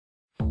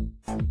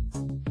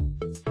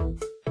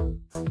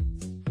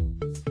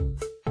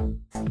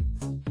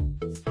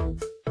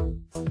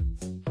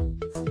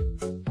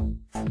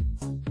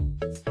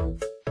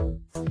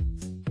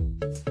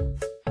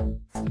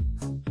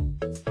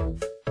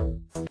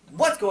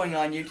going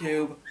on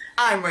YouTube?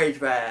 I'm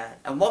RageBad,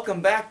 and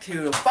welcome back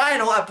to the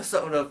final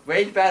episode of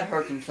RageBad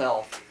Hurts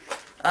Himself.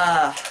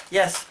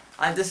 Yes,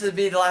 this will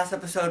be the last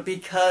episode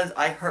because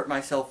I hurt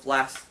myself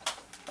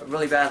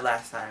really bad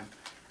last time.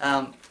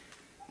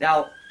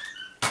 Now,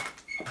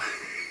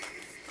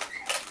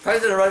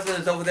 President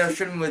Resident is over there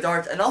shooting with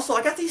darts, and also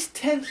I got these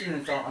tent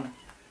units on,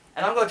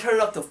 and I'm going to turn it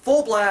up to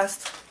full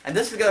blast, and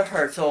this is going to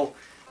hurt, so,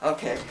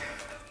 okay.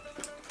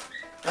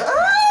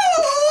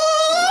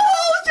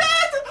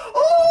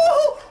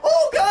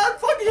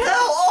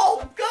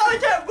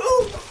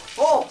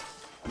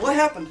 What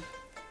happened?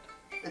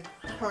 It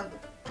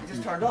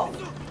just turned off.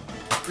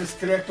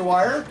 Disconnect the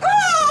wire?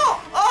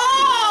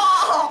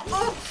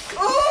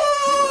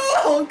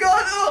 Oh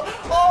God!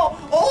 Oh,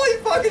 holy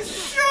fucking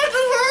shit!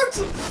 This hurts!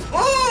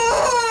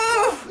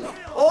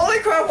 Holy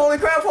crap! Holy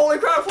crap! Holy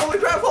crap! Holy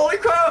crap! Holy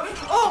crap!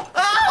 Oh!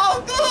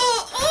 Ow!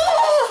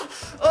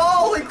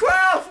 Holy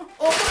crap!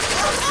 Oh!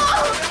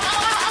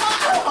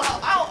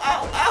 Ow!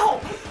 Ow!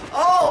 Ow!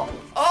 Oh!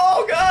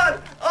 Oh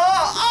God!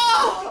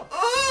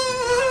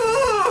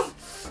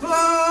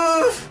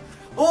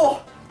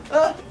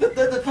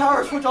 The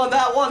power switch on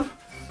that one.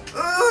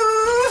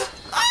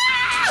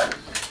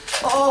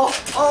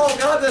 Oh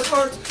God, this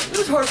hurts.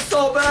 This hurts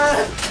so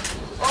bad.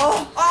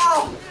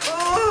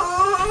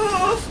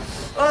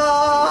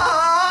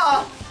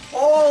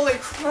 Holy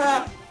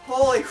crap.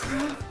 Holy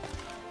crap.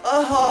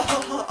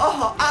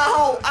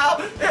 Ow.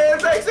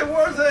 It makes it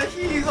worse that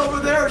he's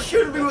over there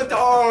shooting me with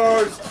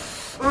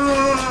darts.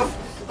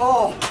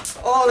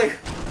 Holy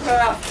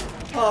crap.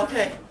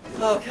 Okay.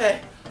 Okay.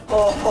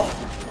 Okay.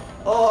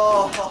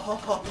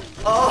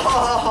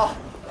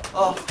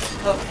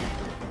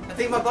 I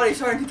think my body's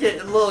starting to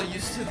get a little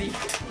used to the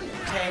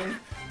pain,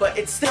 but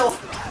it's still,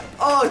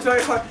 it's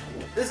very hard.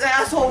 This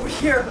asshole over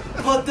here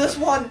put this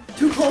one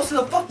too close to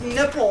the fucking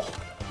nipple.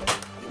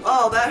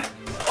 Oh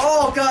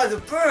God, the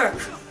burn.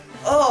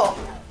 Oh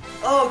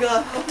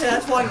God, okay,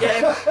 that's one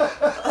game.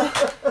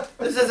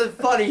 This isn't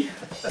funny.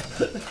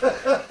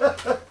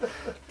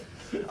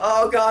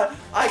 Oh God,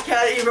 I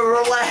can't even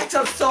relax,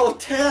 I'm so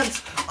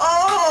tense.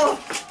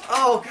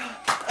 Oh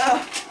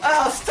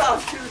God,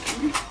 stop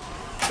shooting me,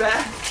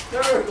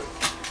 bastard.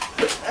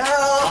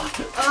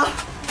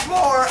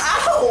 More,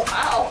 ow.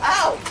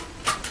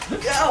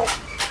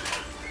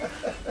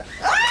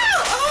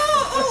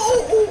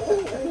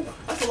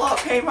 That's a lot of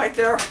pain right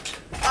there.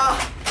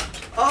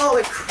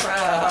 Holy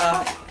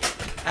crap.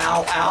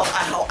 Ow.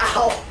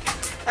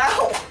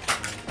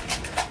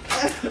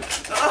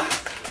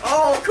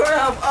 Oh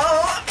crap!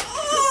 Ow!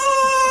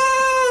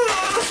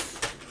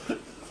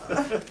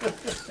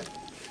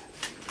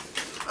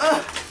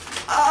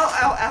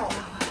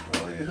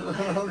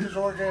 These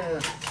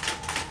organs.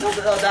 No,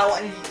 that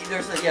one.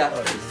 There's a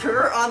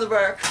trigger on the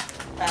back.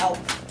 Ow!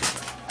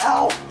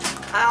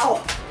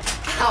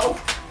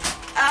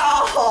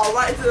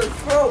 Right to the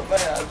throat,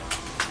 man.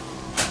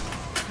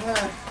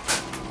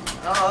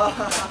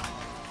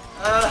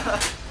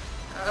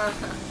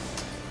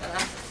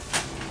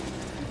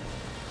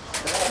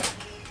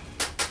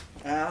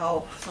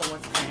 Ow, so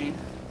much pain.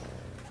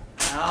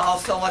 Ow,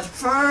 so much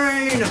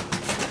pain!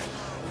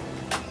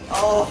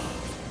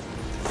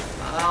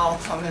 Ow,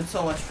 I'm in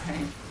so much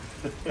pain.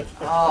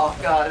 Oh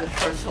God, it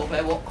hurts so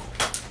bad. Well,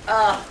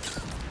 Ow.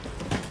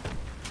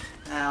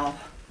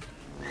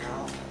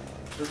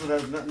 This one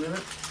has nothing in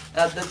it?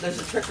 There's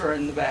a trigger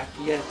in the back.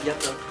 You have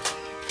to...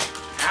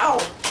 Ow!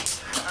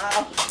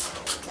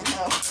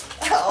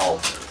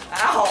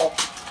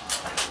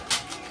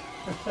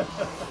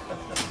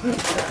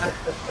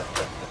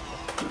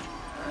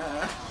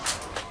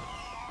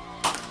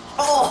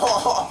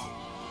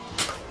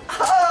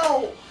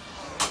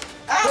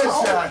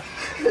 Headshot.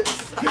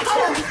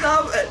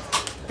 Stop it!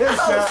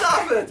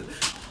 Stop it!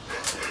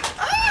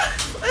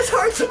 This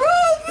hurts so bad!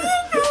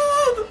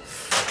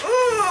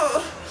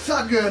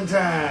 Shotgun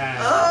time!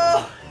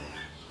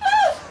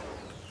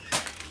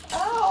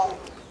 Ow!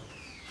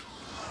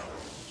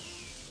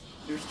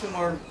 There's 2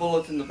 more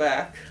bullets in the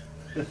back.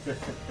 What's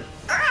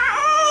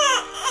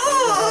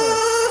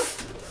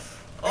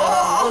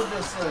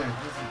this thing?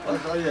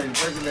 Oh yeah, you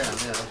break it down.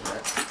 Yeah, that's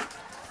right.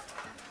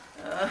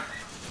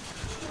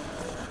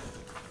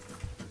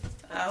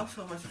 Ow,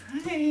 so much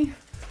pain.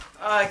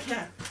 I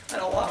can't. I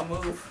don't want to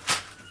move.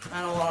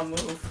 I'm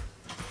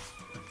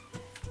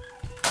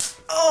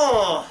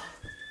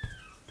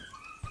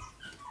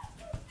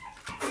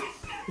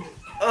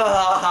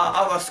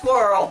a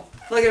squirrel.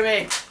 Look at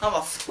me. I'm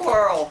a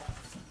squirrel.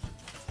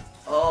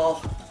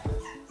 Ow.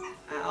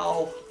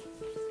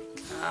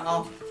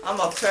 I'm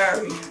a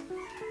fairy.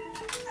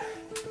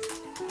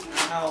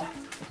 Ow.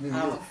 I'm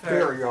a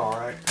fairy.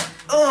 Alright.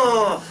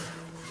 Ow.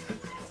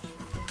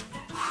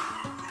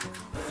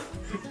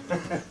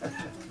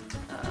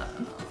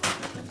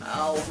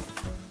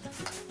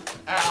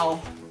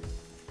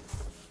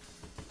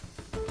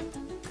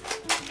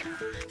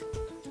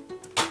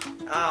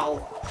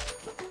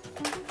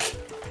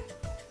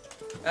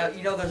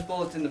 You know there's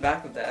bullets in the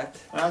back of that.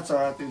 That's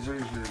alright, these are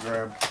easy to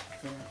grab.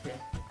 Okay.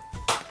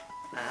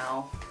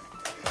 Ow.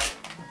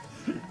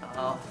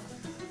 Oh.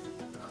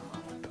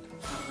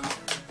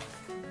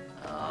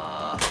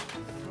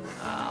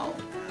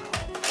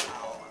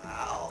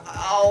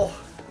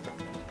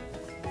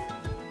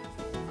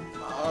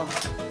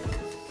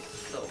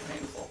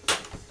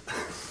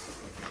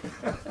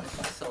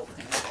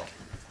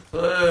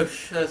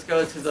 Whoosh, let's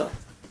go to the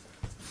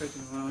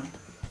freaking moon.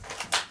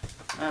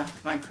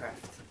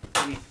 Minecraft.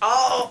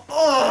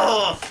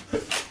 Oh!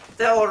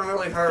 That one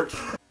really hurt.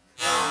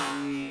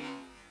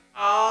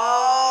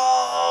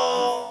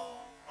 Oh!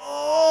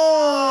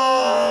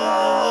 Oh!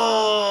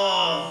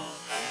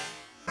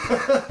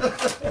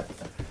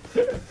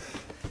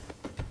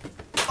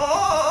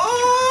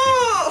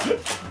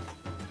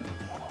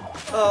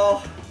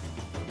 Ow.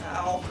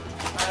 Ow.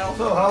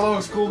 So, how long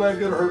is Coolman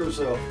gonna hurt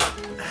himself?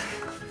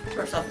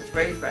 First off, it's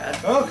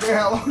RageBad. Okay,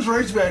 how long is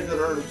RageBad gonna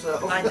hurt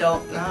himself? I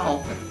don't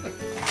know.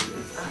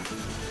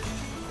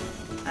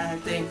 I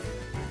think.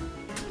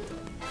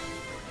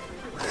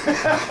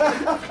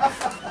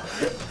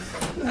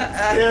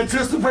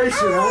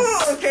 Anticipation,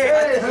 huh?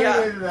 Okay,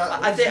 Yeah.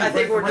 I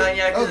think we're done.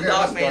 Yeah, because the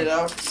dog made it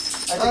out. I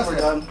think we're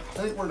done.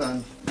 I think we're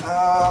done.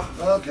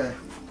 Okay.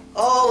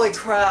 Holy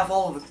crap!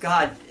 Oh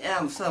god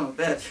damn, son of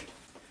a bitch.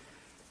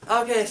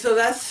 Okay, so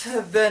that's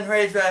been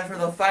RageBad for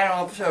the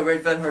final episode of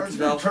RageBad Hurts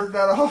Himself. Turn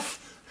that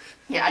off?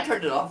 Yeah, I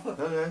turned it off.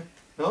 Okay.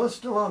 No, it's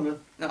still on, man.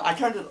 No, I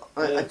turned it off.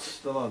 It's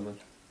still on, man.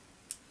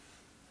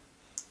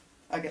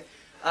 Okay.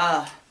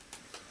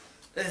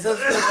 This has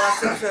been the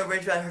last episode of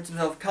RageBad Hurts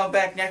Himself. Come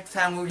back next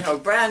time when we have a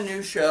brand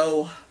new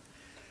show.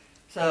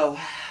 So,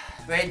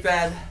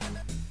 RageBad